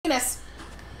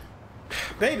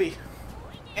baby.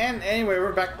 And anyway,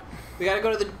 we're back. We gotta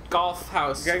go to the golf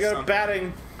house. We gotta go to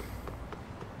batting.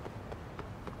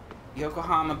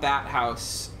 Yokohama Bat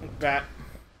House. Bat.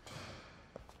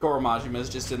 Goro Majima's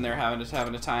just in there having a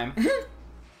time.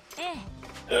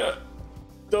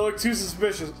 Don't look too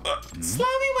suspicious. Slow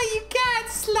me what you got,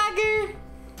 slugger.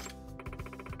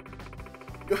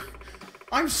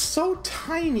 I'm so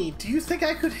tiny. Do you think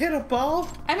I could hit a ball?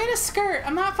 I'm in a skirt.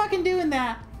 I'm not fucking doing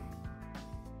that.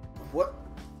 What?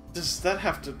 Does that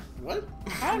have to... What?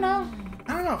 I don't know.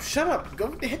 I don't know. Shut up.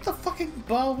 Go hit the fucking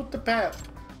ball with the bat.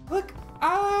 Look,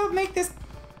 I'll make this...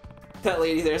 That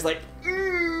lady there's like...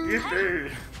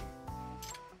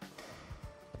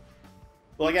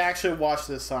 Like, I actually watched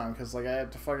this song, because, like, I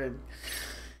had to fucking...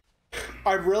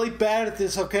 I'm really bad at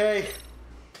this, okay?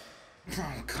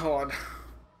 Oh, God.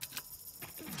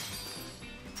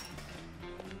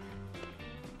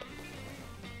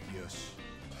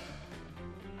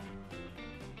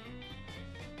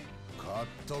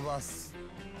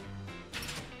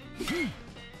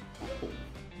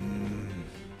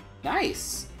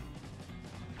 Nice.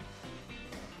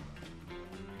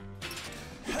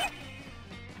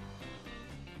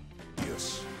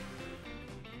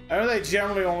 I know they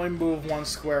generally only move one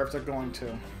square if they're going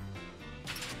to.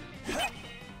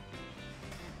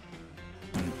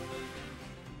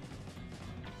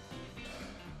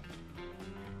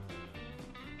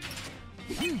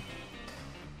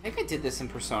 I think I did this in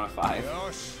Persona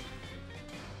 5.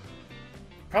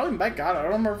 Probably my God, I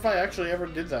don't remember if I actually ever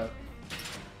did that.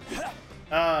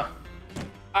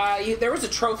 There was a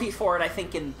trophy for it, I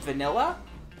think, in Vanilla.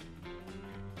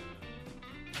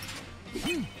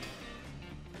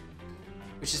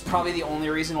 Which is probably the only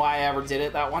reason why I ever did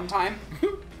it that one time.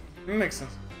 It makes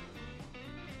sense.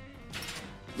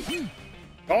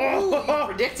 Oh!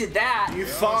 Predicted that. You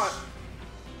thought.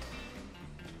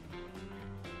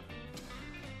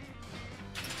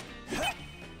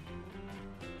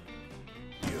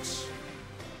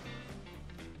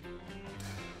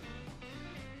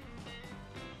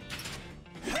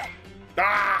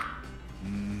 Ah!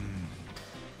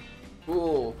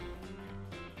 Ooh.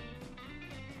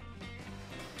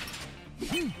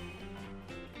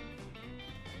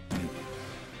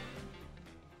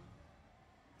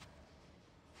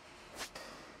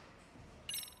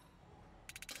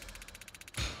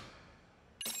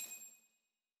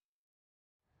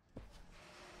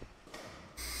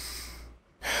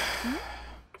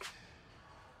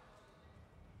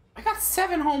 I got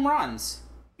 7 home runs.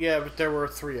 Yeah, but there were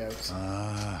 3 outs.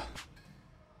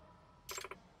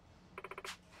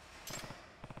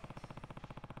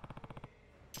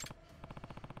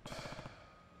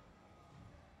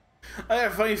 I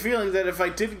have a funny feeling that if I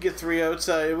didn't get 3 outs,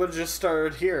 it would have just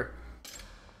started here.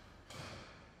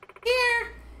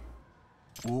 Here.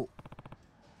 Oh.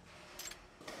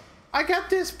 I got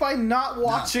this by not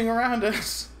watching around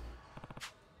us.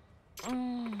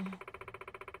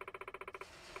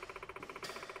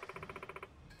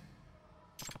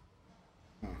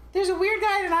 There's a weird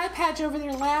guy in an eye patch over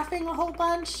there laughing a whole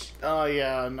bunch. Oh,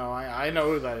 yeah, no, I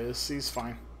know who that is. He's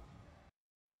fine.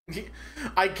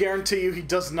 I guarantee you he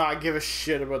does not give a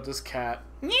shit about this cat.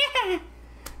 Yeah.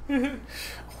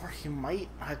 Or he might.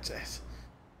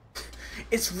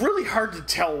 It's really hard to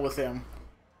tell with him.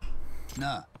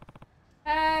 Nah.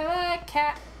 I like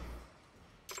cat.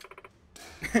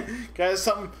 Guys,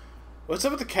 something... What's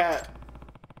up with the cat?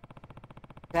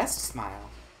 Best smile.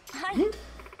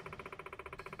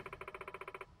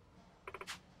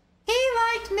 He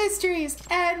liked mysteries,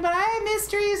 and when I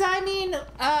mysteries, I mean,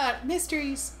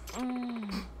 mysteries.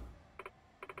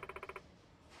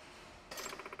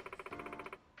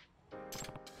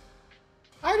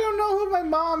 I don't know who my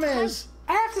mom is.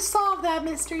 I have to solve that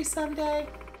mystery someday.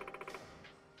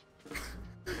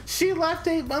 She left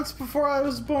 8 months before I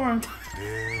was born.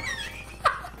 I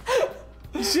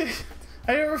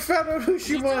never found out who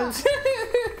she was.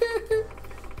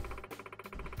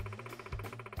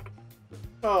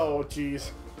 Oh, jeez.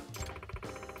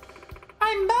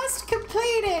 I must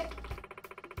complete it.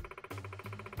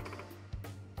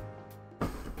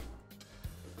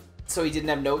 So he didn't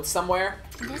have notes somewhere?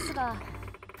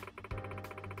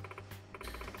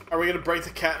 Are we gonna break the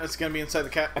cat and it's gonna be inside the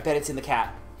cat? I bet it's in the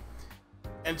cat.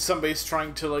 And somebody's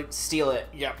trying to, like... Steal it.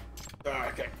 Yep.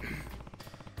 Okay.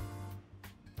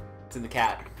 It's in the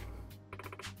cat.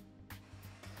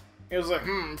 He was like,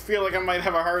 feel like I might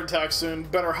have a heart attack soon.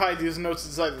 Better hide these notes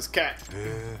inside this cat.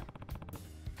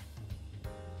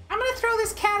 I'm gonna throw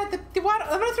this cat at the water.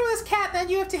 I'm gonna throw this cat, then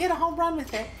you have to hit a home run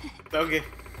with it. Okay.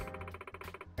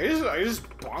 I just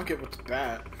bonk it with the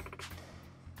bat.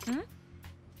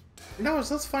 No,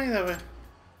 it's less funny that way.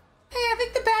 Hey, I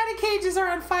think the bat banana cages are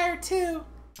on fire too.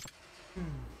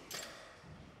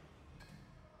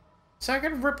 So I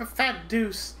can rip a fat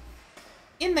deuce.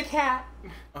 In the cat.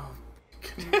 Oh,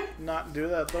 can you not do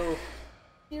that though?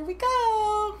 Here we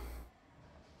go.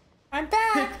 I'm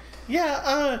back.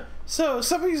 Yeah, so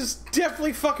somebody's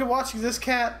definitely fucking watching this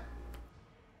cat.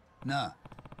 Nah.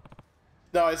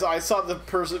 No, I saw the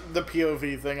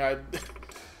POV thing.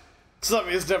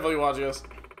 Somebody's definitely watching us.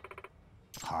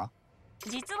 Huh?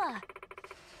 実は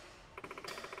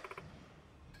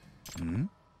Hmm?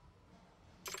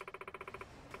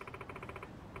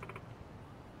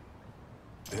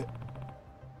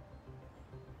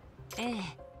 え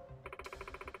え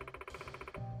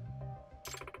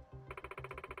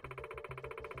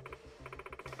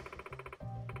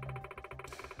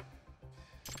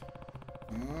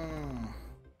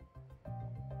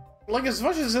Like, as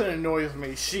much as it annoys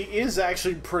me, she is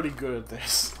actually pretty good at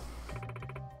this.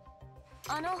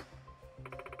 あの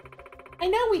I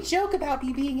know we joke about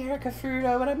me being Erica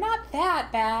Fruto, but I'm not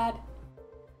that bad.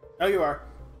 Oh, you are.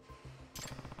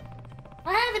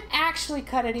 I haven't actually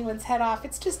cut anyone's head off,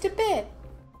 it's just a bit.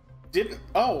 Didn't.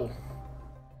 Oh.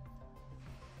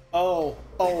 Oh.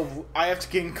 Oh, I have to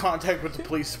get in contact with the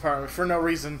police department for no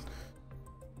reason.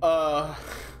 は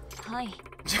い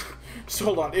So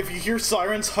hold on. If you hear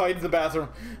sirens, hide in the bathroom.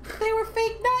 They were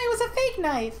fake knife. It was a fake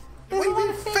knife. What do you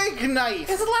mean fake knife?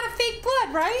 There's a lot of fake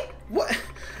blood, right? What?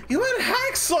 You had a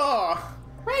hacksaw!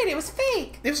 Right, it was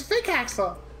fake. It was a fake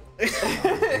hacksaw.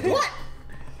 What?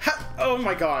 Oh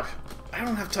my god. I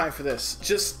don't have time for this.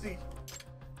 Just...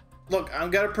 Look,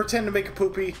 I'm gonna pretend to make a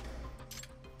poopy.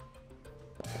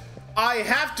 I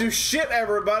have to shit,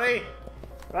 everybody!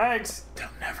 Thanks. They'll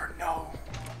never know.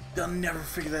 They'll never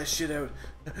figure that shit out.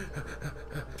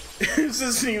 Is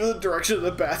this even the direction of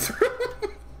the bathroom?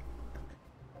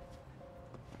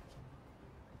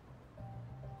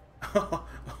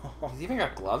 He's even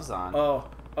got gloves on.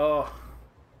 Oh.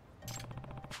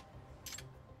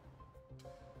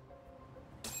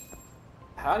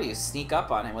 How do you sneak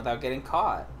up on him without getting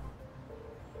caught?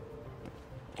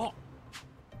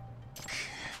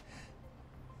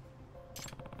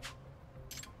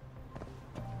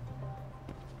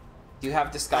 Do you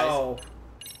have disguise? Oh.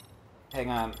 Hang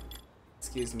on.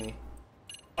 Excuse me.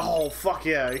 Oh, fuck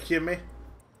yeah. Are you kidding me?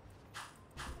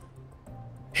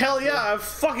 Hell yeah, I'm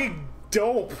fucking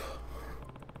dope.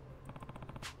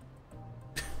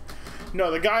 No,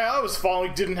 the guy I was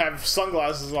following didn't have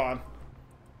sunglasses on.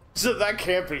 So that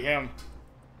can't be him.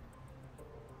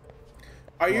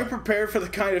 Are you prepared for the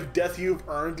kind of death you've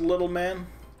earned, little man?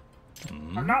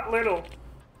 I'm not little.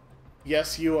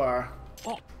 Yes, you are.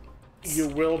 You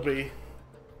will be.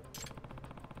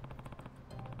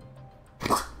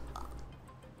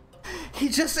 He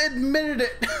just admitted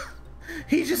it.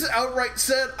 He just outright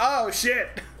said, "Oh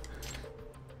shit."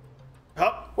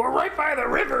 Oh. We're right by the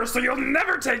river, so you'll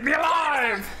never take me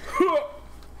alive. You got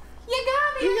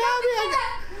me. You got me.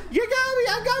 You got me.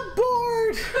 I got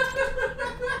bored.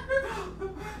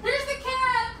 Here's the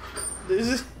cat. This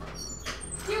is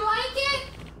Do you like it?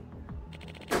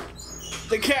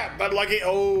 the cat, but like it.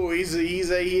 Oh, he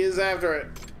is after it.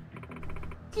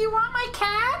 Do you want my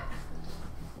cat?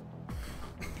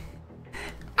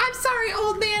 I'm sorry,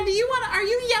 old man. Are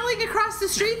you yelling across the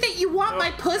street that you want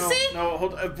my pussy? No,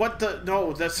 hold. What the?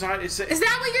 No, that's not. Is that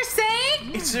what you're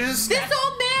saying? It's just. This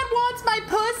old man wants my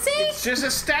pussy? It's just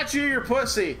a statue of your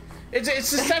pussy. It's a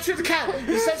statue of the cat.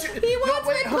 He wants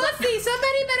my pussy.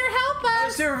 Somebody better help us.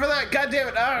 Let's do it for that. God damn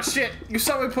it. Oh shit. You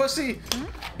saw my pussy?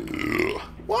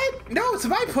 What? No, it's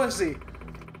my pussy.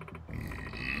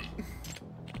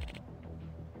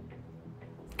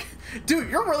 Dude,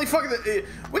 you're really fucking.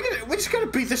 We just gotta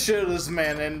beat the shit out of this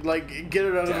man and like get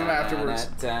it out of him afterwards.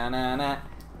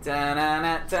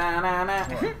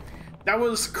 That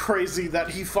was crazy that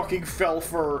he fucking fell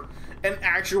for an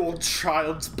actual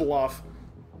child's bluff.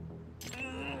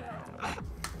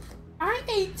 I'm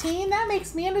 18. That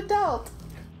makes me an adult.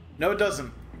 No, it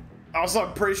doesn't. Also,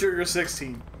 I'm pretty sure you're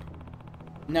 16.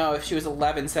 No, if she was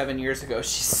 11 7 years ago,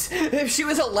 if she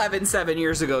was 11 7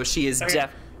 years ago, she is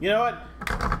deaf. You know what?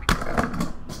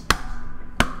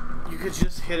 You could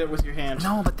just hit it with your hand.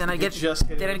 No, but then I get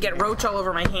roach all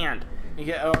over my hand. You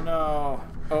get oh no.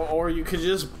 Oh, or you could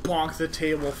just bonk the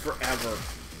table forever.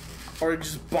 Or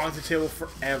just bonk the table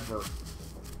forever.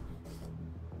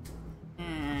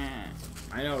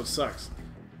 I know it sucks.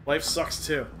 Life sucks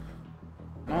too.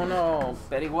 Oh no,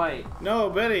 Betty White. No,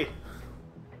 Betty.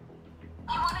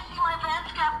 You wanna see my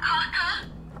lens cap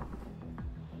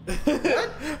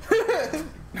caca?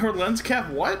 Her lens cap?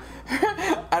 What?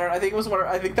 I don't know. I think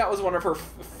that was one of her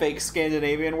fake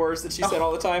Scandinavian words that she said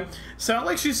all the time. Sound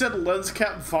like she said lens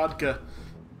cap vodka.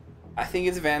 I think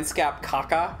it's Van Scap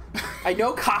caca. I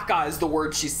know caca is the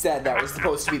word she said that was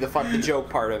supposed to be the joke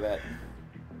part of it.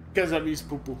 Because that means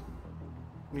poo-poo.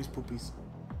 Means poopies.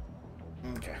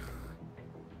 Okay.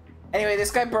 Anyway,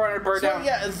 this guy burned down.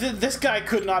 Yeah, this guy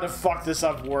could not have fucked this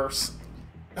up worse.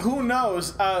 Who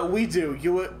knows? We do.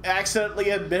 You accidentally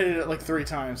admitted it like 3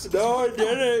 times. No, I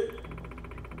did it.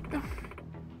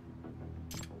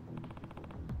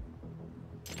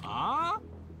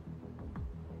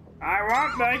 I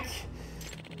want Mike.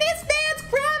 This man's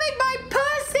grabbing my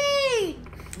pussy!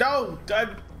 No,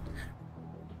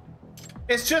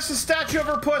 it's just a statue of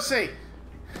her pussy.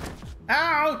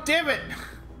 Ow, damn it.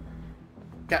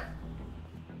 Okay.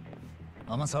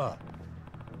 甘さ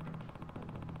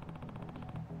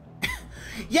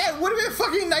Yeah, it would have been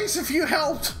fucking nice if you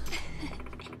helped.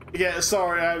 Yeah,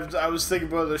 sorry, I was thinking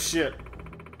about this shit.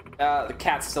 The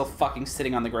cat's still fucking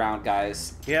sitting on the ground,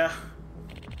 guys. Yeah.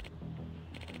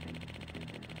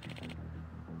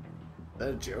 Is that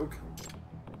a joke?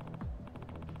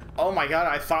 Oh my god,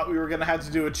 I thought we were gonna have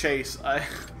to do a chase.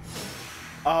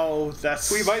 Oh,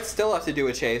 that's... We might still have to do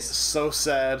a chase. so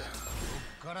sad.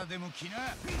 からでも来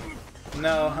な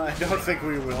No, I don't think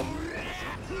we will.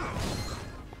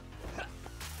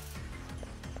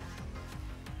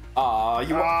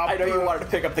 I know you wanted to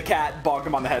pick up the cat and bonk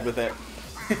him on the head with it.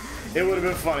 It would have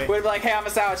been funny. Would be like, hey, I'm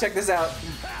Asawa, check this out.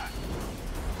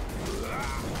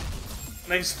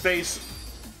 Nice face.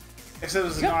 Except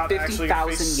it's You got not actually a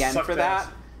face 50,000 yen sucked for that? ass.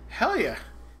 Hell yeah.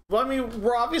 Well, I mean,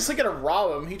 we're obviously gonna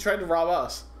rob him. He tried to rob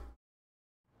us.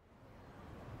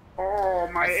 Oh,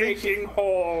 my aching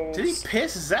holes. Did he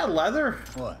piss? Is that leather?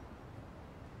 What?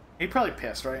 He probably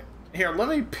pissed, right? Here, let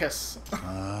me piss.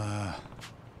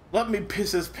 Let me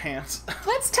piss his pants.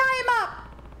 Let's tie him up!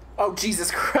 Oh,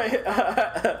 Jesus Christ.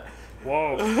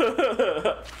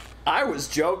 Whoa. I was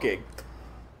joking.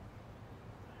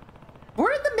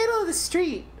 We're in the middle of the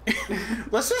street.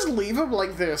 Let's just leave him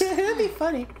like this. It'd be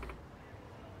funny.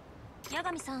 八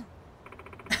神さん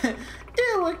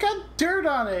Ew, it got dirt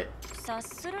on it. 察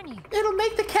するに It'll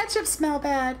make the ketchup smell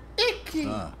bad. Icky.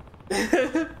 あ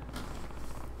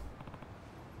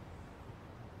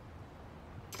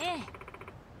ええ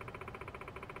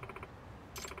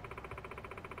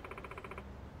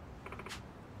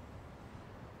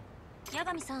八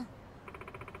神さん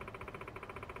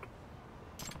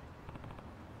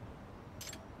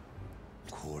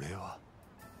これは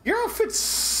Your outfit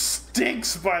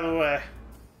stinks, by the way.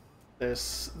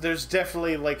 There's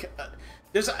definitely like,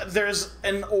 there's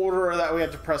an order that we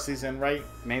have to press these in, right?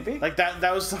 Maybe? Like that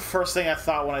was the first thing I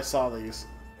thought when I saw these.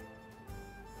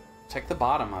 Check the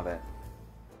bottom of it.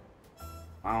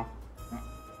 Wow.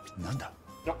 なんだ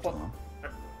Nope, what?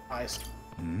 Eyes.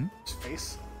 His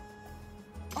face.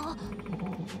 あ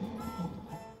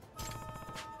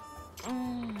う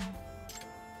ん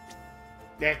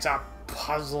It's a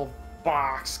puzzle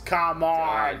box. Come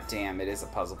on. God damn, it is a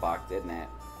puzzle box, didn't it?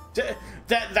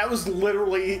 That was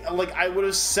literally like I would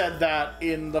have said that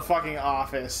in the fucking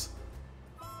office.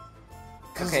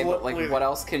 'Cause Okay, but like, look- what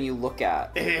else can you look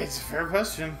at? It's a fair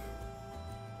question.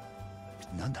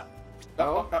 なんだ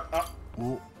Oh,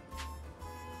 お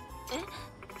え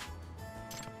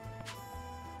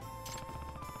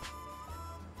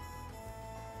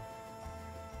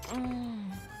う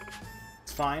ん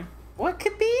It's fine. What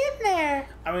could be in there?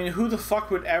 I mean, who the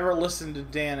fuck would ever listen to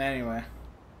Dan anyway?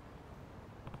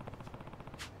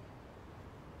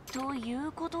 とい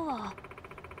うことは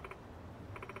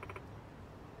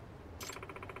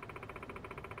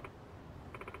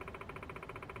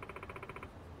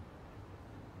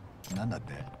なんだっ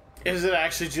て Is it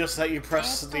actually just that you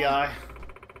press the eye?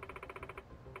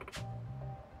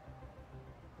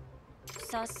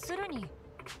 察するに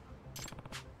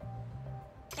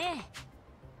え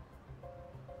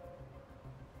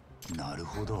えなる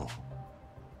ほど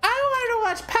I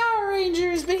wanted to watch Power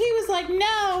Rangers, but he was like,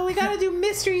 no, we gotta do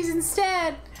mysteries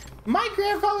instead. My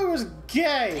grandfather was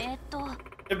gay, えっと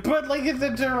but like in the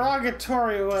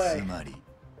derogatory つ way. まり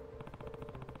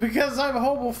Because I'm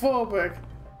homophobic.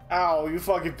 Ow, you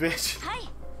fucking bitch. はい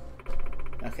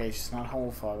Okay, she's not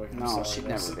homophobic. I'm No, sorry. she'd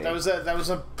That was- never be. That was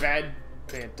a bad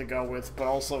bit to go with, but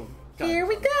also. Here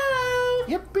we go.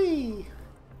 Yippee!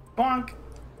 Bonk.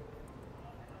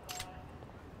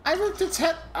 I looked its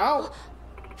head. Ow!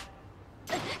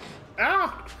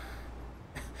 Ah!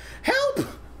 Help!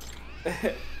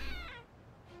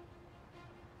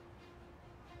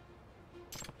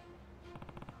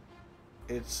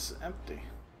 It's empty.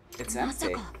 it's まさ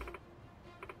empty. か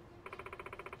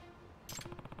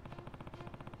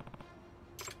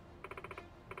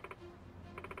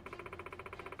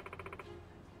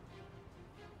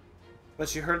What but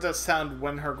she heard that sound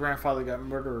when her grandfather got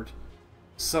murdered.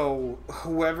 So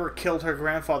whoever killed her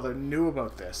grandfather knew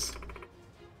about this.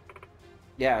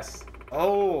 Yes.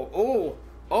 Oh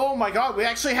my god, we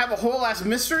actually have a whole ass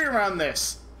mystery around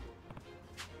this.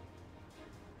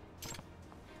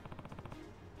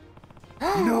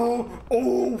 No!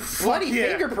 Oh, fuck Bloody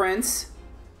yeah. fingerprints.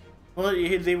 Well,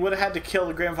 they would have had to kill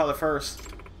the grandfather first.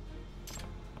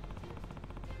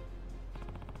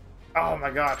 Oh my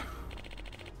god.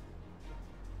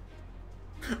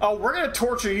 Oh, we're gonna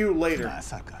torture you later. ま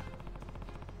さか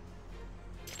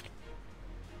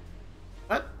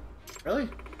What? Really?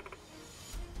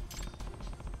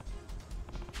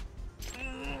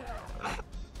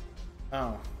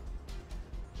 Oh.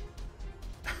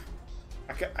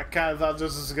 I kind of thought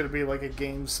this was gonna be like a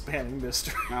game-spanning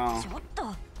mystery. Oh. ちょっ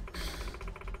と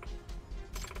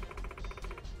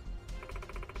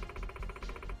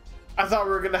I thought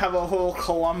we were gonna have a whole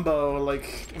Columbo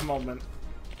like moment.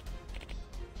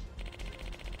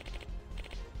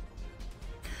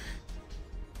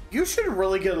 You should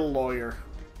really get a lawyer.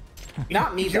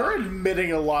 Not me, You're though.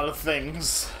 admitting a lot of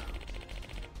things.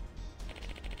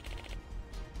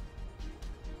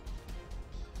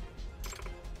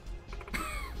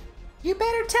 You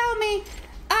better tell me.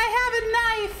 I have a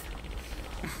knife.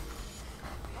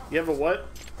 You have a what?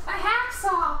 A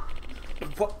hacksaw.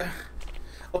 What?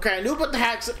 Okay, I knew about the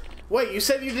hacksaw. Wait, you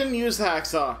said you didn't use the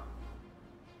hacksaw.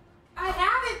 I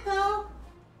have it though.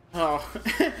 Oh,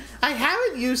 I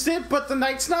haven't used it, but the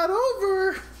night's not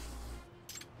over.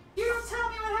 You don't tell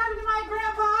me what happened to my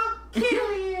grandpa. I'll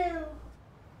kill you.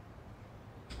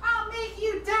 I'll make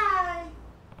you die.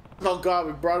 Oh god,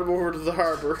 we brought him over to the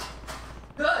harbor.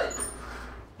 Good.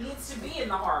 Needs to be in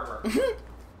the harbor.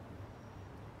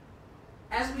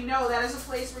 As we know, that is a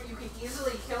place where you can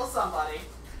easily kill somebody.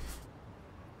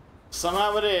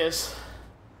 Somehow it is.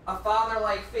 A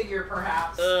father-like figure,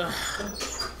 perhaps.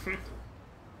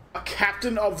 A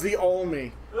captain of the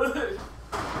army.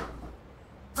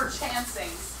 For chancing.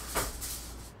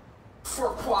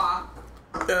 Pourquoi?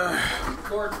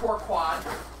 Lord Pourquoi.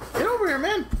 Get over here,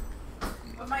 man.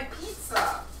 But my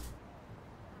pizza.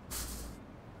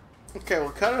 Okay, we'll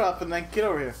cut it up and then get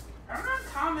over here. I'm not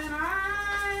coming.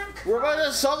 I am We're about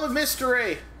to solve a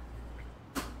mystery.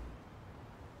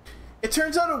 It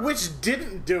turns out a witch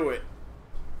didn't do it.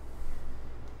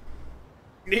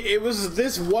 It was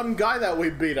this one guy that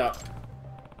we beat up.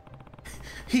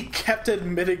 He kept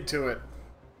admitting to it.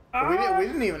 We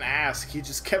didn't even ask. He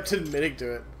just kept admitting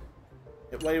to it.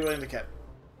 What are you doing to the cat?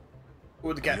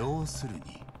 With the cat? 要する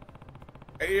に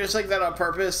Are you just like that on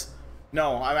purpose?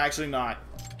 No, I'm actually not.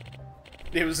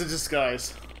 It was a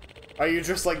disguise. Are you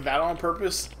just like that on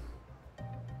purpose?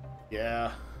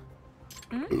 Yeah.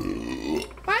 Why do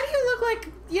you look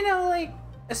like, you know, like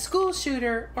a school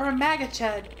shooter or a MAGA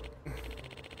chud?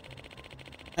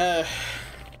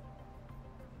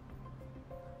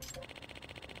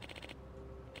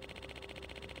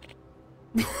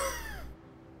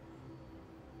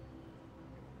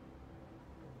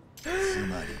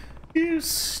 You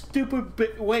stupid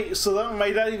bit. Wait, so that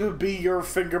might not even be your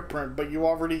fingerprint, but you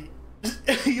already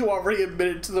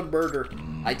admitted to the murder.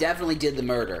 I definitely did the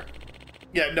murder.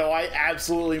 Yeah, no, I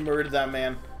absolutely murdered that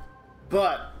man,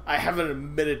 but I haven't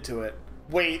admitted to it.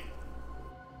 Wait,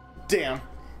 damn.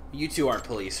 You two aren't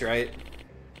police, right?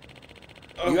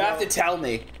 Oh, You have well, to tell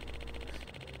me.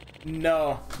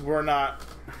 No, we're not.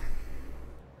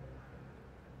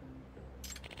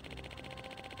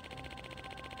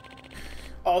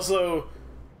 Also,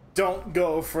 don't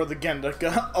go for the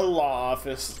Gendaka law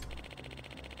office.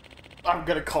 I'm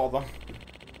gonna call them.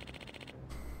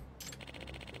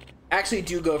 Actually,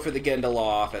 do go for the Genda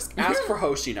Law Office. Ask for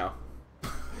Hoshino.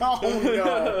 Oh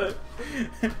no.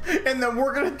 And then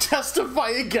we're gonna testify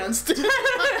against it.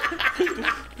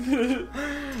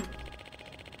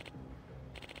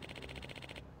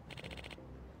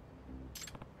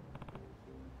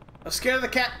 I'm scared of the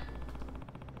cat.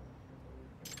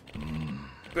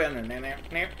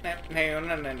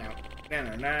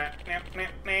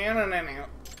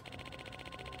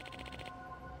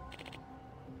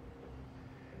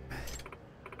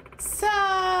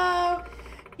 So,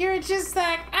 you're just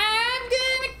like, I'm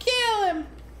gonna kill him.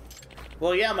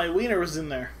 Well, yeah, my wiener was in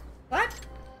there. What?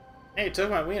 Hey, he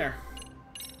took my wiener.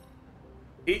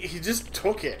 He just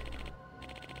took it.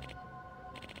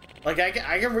 Like, I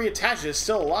can reattach it. It's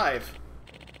still alive.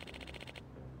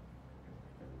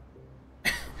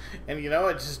 And you know,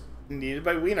 I just needed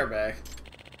my wiener back.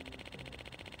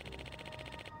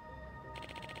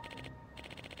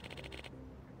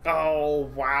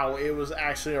 Oh, wow. It was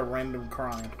actually a random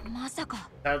crime. まさか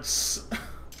That's...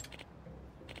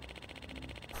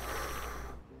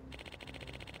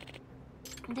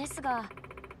 ですが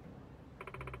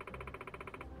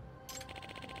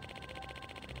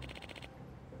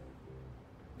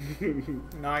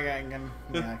No, I can.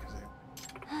 Yeah, I can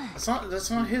see. That's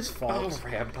not his fault. Oh,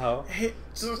 Rambo. He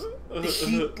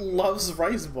loves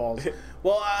rice balls.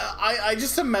 Well, I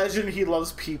just imagine he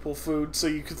loves people food, so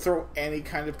you could throw any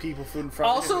kind of people food in front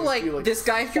of him. Also, and like, be this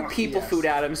guy threw "Fuck people yes." food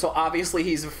at him, so obviously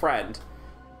he's a friend.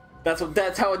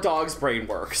 That's how a dog's brain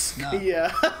works. Na.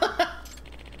 Yeah.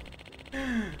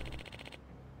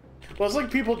 Well, it's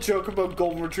like people joke about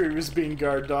golden retrievers being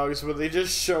guard dogs, but they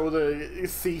just show the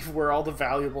thief where all the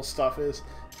valuable stuff is.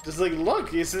 Just like,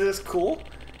 look, isn't this cool?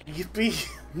 Yippee.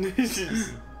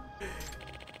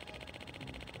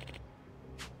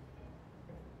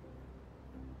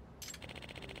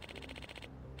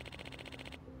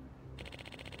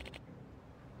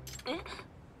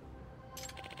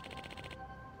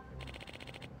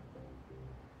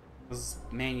 This is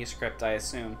manuscript, I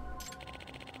assume.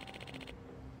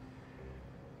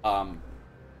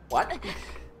 What?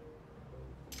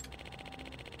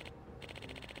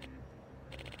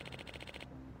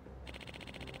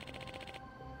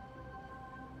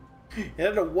 It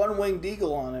had a one-winged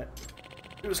eagle on it.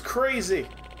 It was crazy.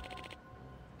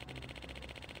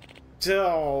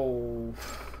 So...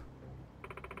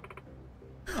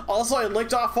 Also, I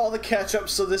licked off all the ketchup,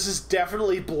 so this is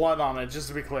definitely blood on it, just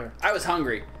to be clear. I was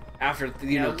hungry after,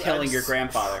 killing your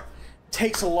grandfather.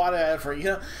 Takes a lot of effort,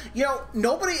 you know,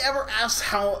 nobody ever asks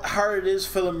how hard it is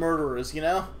for the murderers, you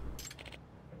know?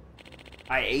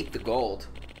 I ate the gold.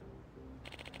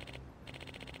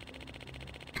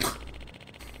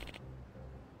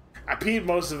 I peed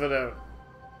most of it out.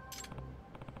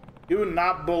 You would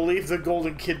not believe the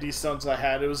golden kidney stones I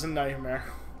had. It was a nightmare.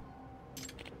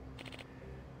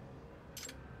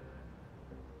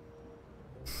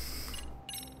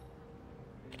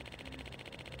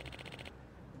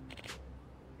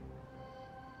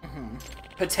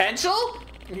 Potential?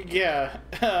 Yeah,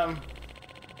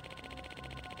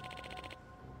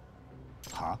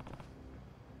 Huh?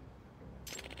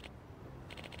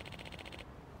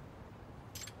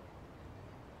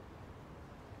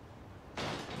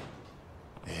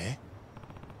 Eh?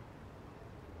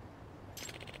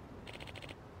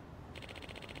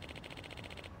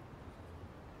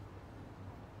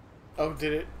 Oh,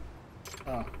 did it?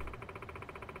 Oh.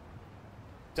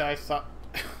 I thought...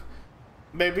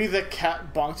 Maybe the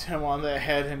cat bonked him on the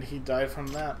head and he died from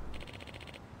that.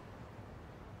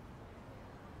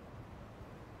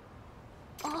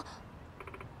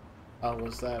 Oh,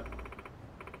 was that?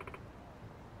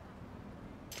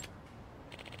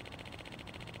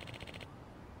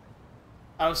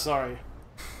 I'm sorry.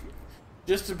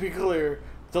 Just to be clear,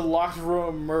 the locked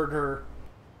room murder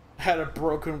had a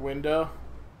broken window.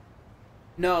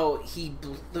 No,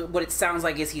 what it sounds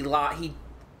like is he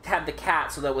had the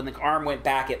cat so that when the arm went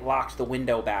back, it locked the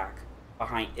window back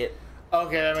behind it.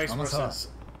 Okay, that makes more Almost sense.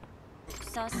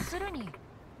 察するに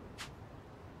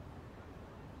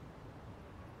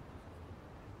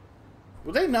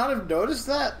Would they not have noticed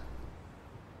that?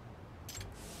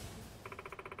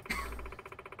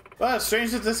 Well, it's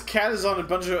strange that this cat is on a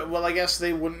bunch of... Well, I guess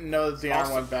they wouldn't know that the arm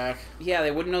Also- went back. Yeah, they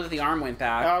wouldn't know that the arm went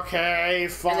back. Okay,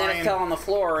 fine. And then it fell on the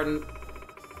floor, and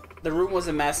the room was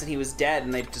a mess, and he was dead,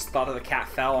 and they just thought that the cat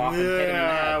fell off and hit him in the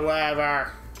Yeah, head.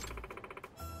 whatever.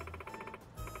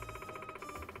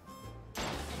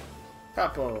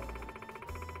 Capo.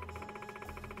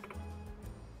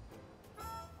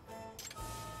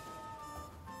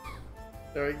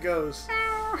 There he goes.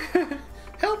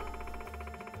 Help!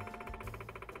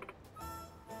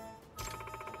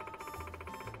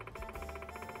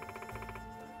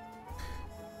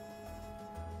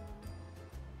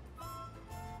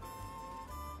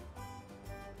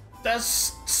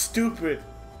 That's stupid.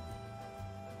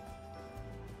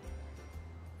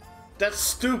 That's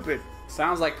stupid.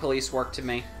 Sounds like police work to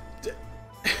me.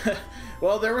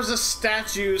 Well, there was a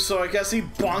statue, so I guess he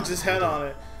bonked his head on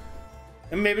it.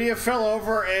 And maybe it fell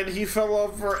over, and he fell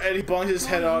over, and he bonked his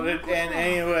head on it. And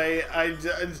anyway,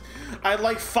 I'd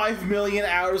like 5 million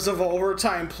hours of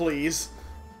overtime, please.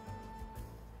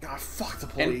 God, fuck the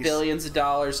police. And billions of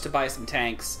dollars to buy some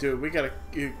tanks. Dude, we gotta...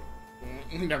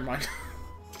 never mind.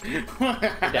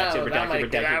 Redacted, That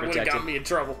would've redacted. got me in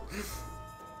trouble.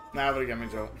 That would've got me in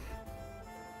trouble.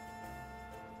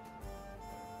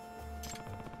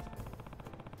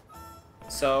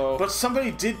 So, But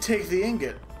somebody did take the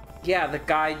ingot. yeah, the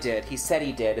guy did. He said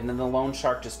he did, and then the loan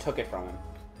shark just took it from him.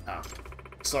 Oh.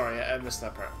 Sorry, I missed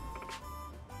that part.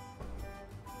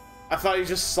 I thought he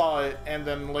just saw it and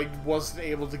then, like, wasn't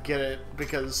able to get it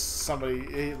because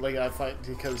somebody, like, I thought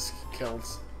because he killed.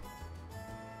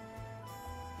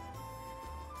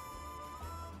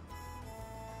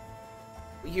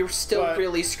 You're still But-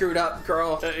 really screwed up,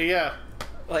 girl. Yeah.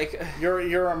 Like,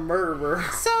 You're a murderer.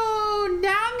 So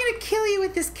now I'm gonna kill you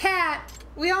with this cat.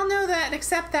 We all know that and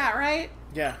accept that, right?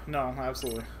 Yeah, no,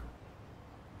 absolutely.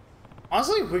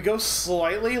 Honestly, if we go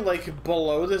slightly, like,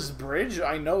 below this bridge,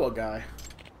 I know a guy.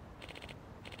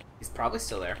 he's probably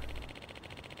still there.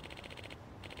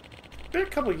 Been a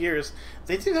couple years.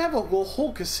 They do have a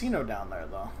whole casino down there,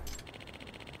 though.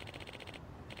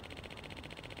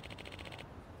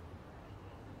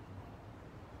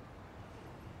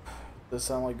 Does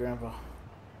sound like Grandpa.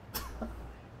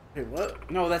 Hey, what?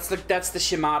 No, that's the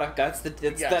Shimada. That's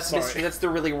sorry. that's the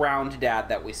really round dad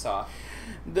that we saw.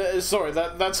 Sorry,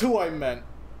 that's who I meant.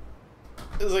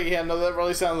 It's like, yeah, no, that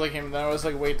really sounds like him. Then I was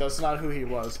like, wait, that's not who he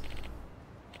was.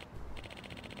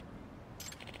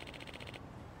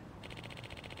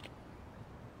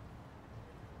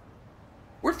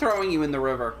 We're throwing you in the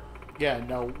river Yeah,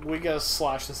 no, we gotta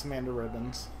slash this man to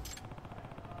ribbons.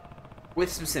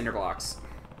 with some cinder blocks.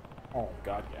 Oh,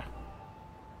 God, yeah.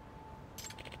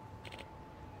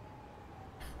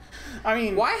 I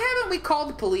mean, Why haven't we called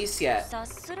the police yet? 察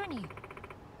するに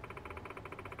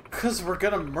because we're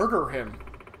gonna murder him.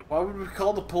 Why would we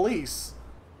call the police?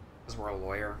 Because we're a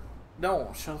lawyer.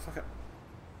 No, shut the fuck up.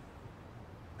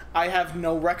 I have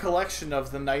no recollection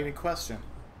of the night in question.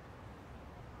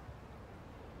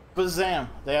 Bazam,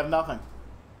 they have nothing.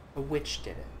 A witch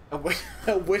did it.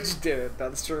 A witch did it,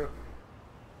 that's true.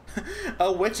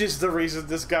 A witch is the reason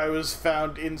this guy was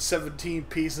found in 17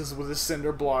 pieces with a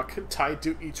cinder block tied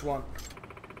to each one.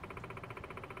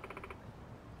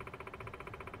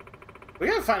 We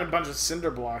gotta find a bunch of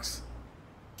cinder blocks.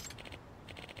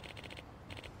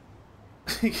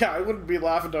 Yeah, I wouldn't be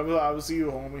laughing if I was you,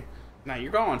 homie. No,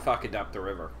 you're going fucking up the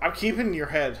river. I'm keeping your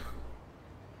head.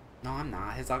 No, I'm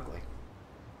not. It's ugly.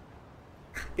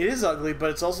 It is ugly,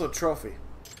 but it's also a trophy.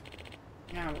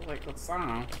 Yeah, like, let's, I don't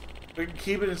know. We can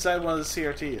keep it inside one of the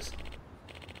CRTs.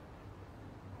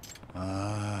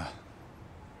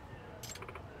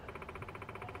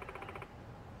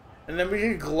 And then we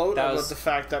can gloat That about was- the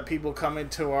fact that people come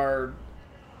into our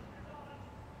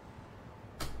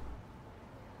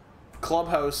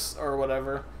clubhouse or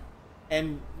whatever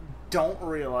and don't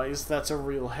realize that's a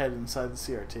real head inside the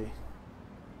CRT.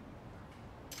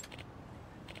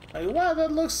 Like, wow,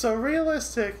 that looks so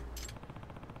realistic.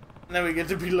 And then we get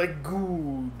to be like,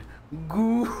 good.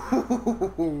 Good.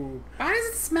 Why does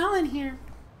it smell in here?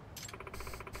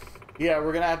 Yeah,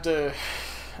 we're gonna have to...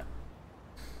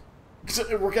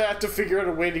 We're gonna have to figure out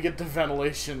a way to get the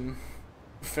ventilation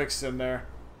fixed in there.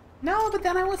 No, but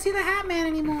then I won't see the Hat Man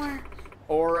anymore.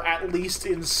 Or at least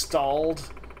installed.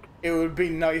 It would be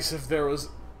nice if there was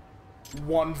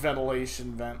one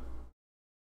ventilation vent.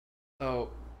 Oh.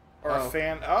 Or a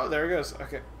fan. Oh, there it goes.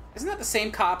 Okay. Isn't that the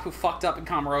same cop who fucked up in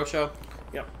Kamurocho?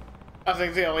 Yep. I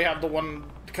think they only have the one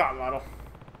cop model.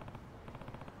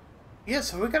 Yeah,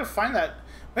 so we gotta find that.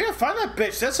 We gotta find that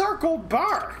bitch. That's our gold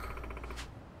bar.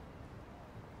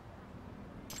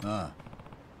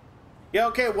 Yeah,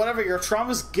 okay, whatever. Your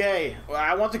trauma's gay.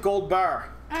 I want the gold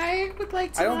bar. I would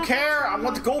like to. I don't not care. have I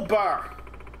want the gold bar.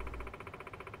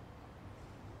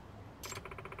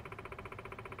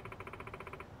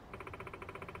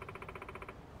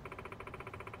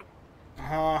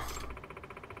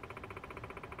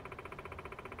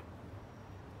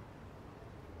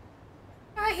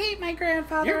 I hate my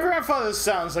grandfather. Your grandfather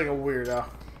sounds like a weirdo.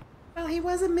 Well, he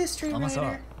was a mystery I'm sorry.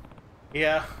 writer.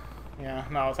 Yeah. Yeah,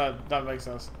 no, that makes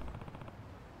sense.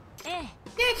 ええ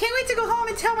Yeah, I can't wait to go home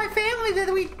and tell my family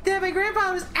that my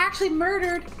grandfather was actually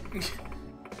murdered.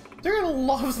 They're gonna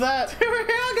love that. We're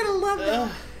all gonna love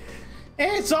that.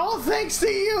 It's all thanks to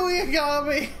you,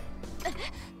 Yagami.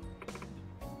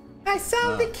 I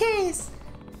solved the case.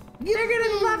 They're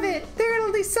gonna love it. They're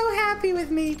gonna be so happy with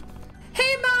me.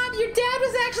 Hey, Mom, your dad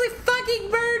was actually fucking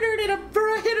murdered in a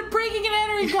breaking and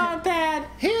entering compound.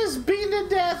 He was beaten to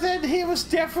death and he was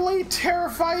definitely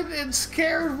terrified and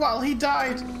scared while he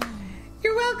died.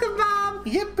 You're welcome, Mom.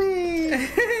 Yippee!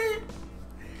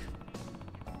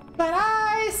 But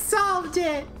I solved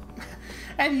it.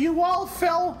 And you all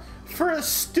fell for a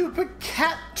stupid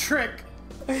cat trick.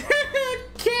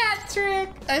 Cat trick.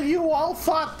 And you all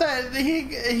thought that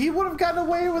he would have gotten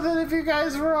away with it if you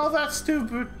guys were all that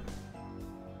stupid.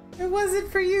 It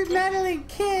wasn't for you meddling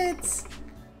kids.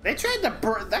 They tried to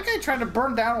burn. That guy tried to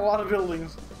burn down a lot of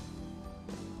buildings.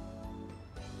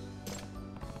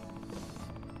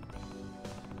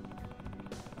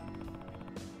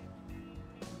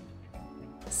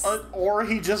 Or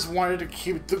he just wanted to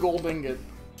keep the gold ingot.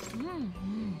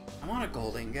 I want a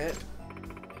gold ingot.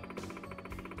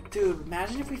 Dude,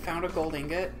 imagine if we found a gold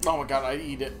ingot. Oh my god, I'd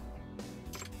eat it.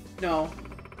 No.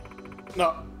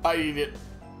 No, I need it.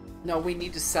 No, we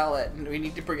need to sell it, and we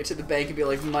need to bring it to the bank and be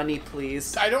like, money,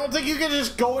 please. I don't think you can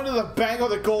just go into the bank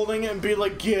with a gold ingot and be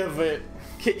like, give it.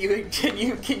 Can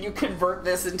you convert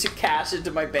this into cash into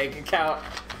my bank account?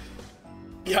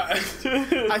 Yeah,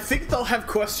 I think they'll have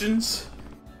questions.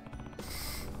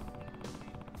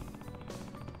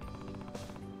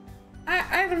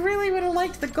 I really would have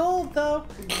liked the gold, though.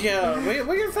 Yeah, we're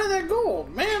gonna find that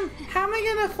gold, man. How am I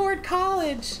gonna afford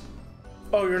college?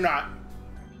 Oh, you're not.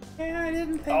 Yeah, I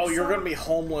didn't think so. Oh, you're gonna be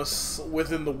homeless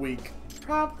within the week.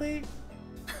 Probably.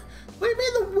 What do you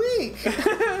mean the week?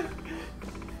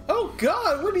 Oh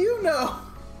God, what do you know?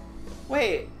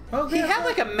 Wait, Oh, he yeah. had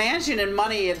like a mansion and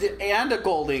money and a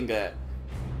gold ingot.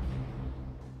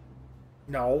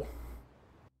 No.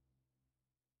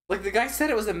 Like, the guy said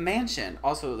it was a mansion.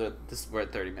 Also, we're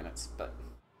at 30 minutes, but...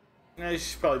 Yeah,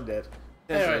 she's probably dead.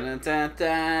 Anyway.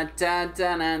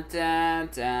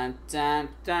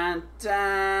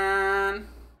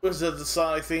 Was that the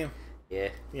Sonic theme? Yeah.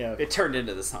 Yeah. It turned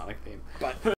into the Sonic theme. But